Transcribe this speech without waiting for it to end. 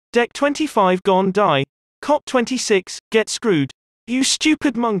Deck 25 gone die. Cop 26, get screwed. You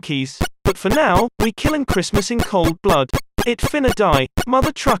stupid monkeys. But for now, we killin' Christmas in cold blood. It finna die,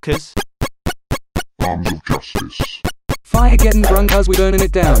 mother truckers. Arms of justice. Fire getting drunk cause we burning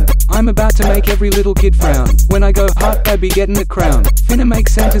it down. I'm about to make every little kid frown. When I go hot, I be getting the crown. Finna make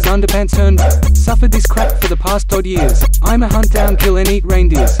Santa's underpants turn. Suffered this crap for the past odd years. I'm a hunt down, kill and eat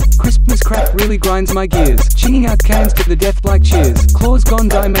reindeers. Christmas crap really grinds my gears. Chinging out cans to the death like cheers. Claus gone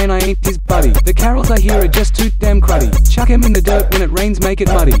die, man, I ain't his buddy. The carols I hear are just too damn cruddy. Chuck him in the dirt, when it rains make it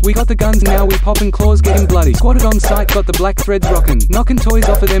muddy. We got the guns now, we poppin' claws getting bloody. Squatted on site, got the black threads rockin'. Knockin' toys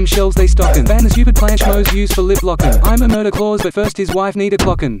off of them shelves they stockin'. Ban the stupid plan schmoes used for lip lockin'. I'm a murder clause, but first his wife need a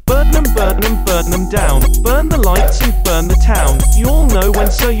clockin'. Burn them down. Burn the lights and burn the town. You all know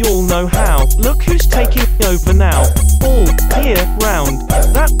when, so you all know how. Look who's taking over now. All year round.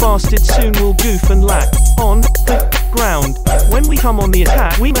 That bastard soon will goof and lack on the ground. When we come on the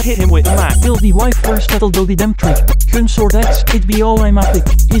attack, we hit him with a Mac. Kill the wife first, that'll do the damn trick. Censor that, it be automatic.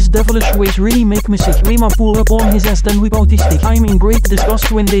 His devilish ways really make me sick. We ma pull up on his ass, then whip out his stick. I'm in great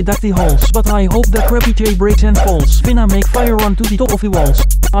disgust when they duck the halls, but I hope the crappy J breaks and falls. Finna make fire run to the top of the walls.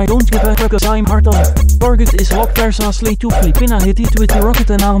 I don't give a crap cause I'm hard on. Target is locked, there's a sleigh to flip. Finna hit it with the rocket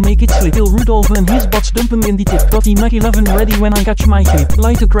and I'll make it slip. Kill Rudolph and his butts, dump him in the tip. Got the Mac 11 ready when I catch my hip.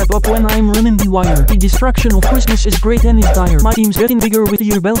 Light the crap up when I'm running the wire. The destruction of Christmas is great and is dire. My team's getting bigger with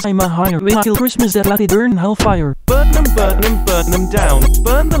your bells, I'm a higher. When I kill Christmas, that let it burn hellfire. Burn them down.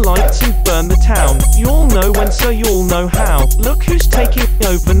 Burn the lights and burn the town. You all know when, so you all know how. Look who's taking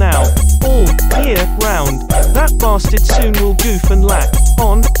over now. All year round. That bastard soon will goof and lack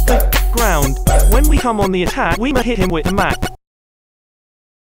on the ground. When we come on the attack, we hit him with a Mac.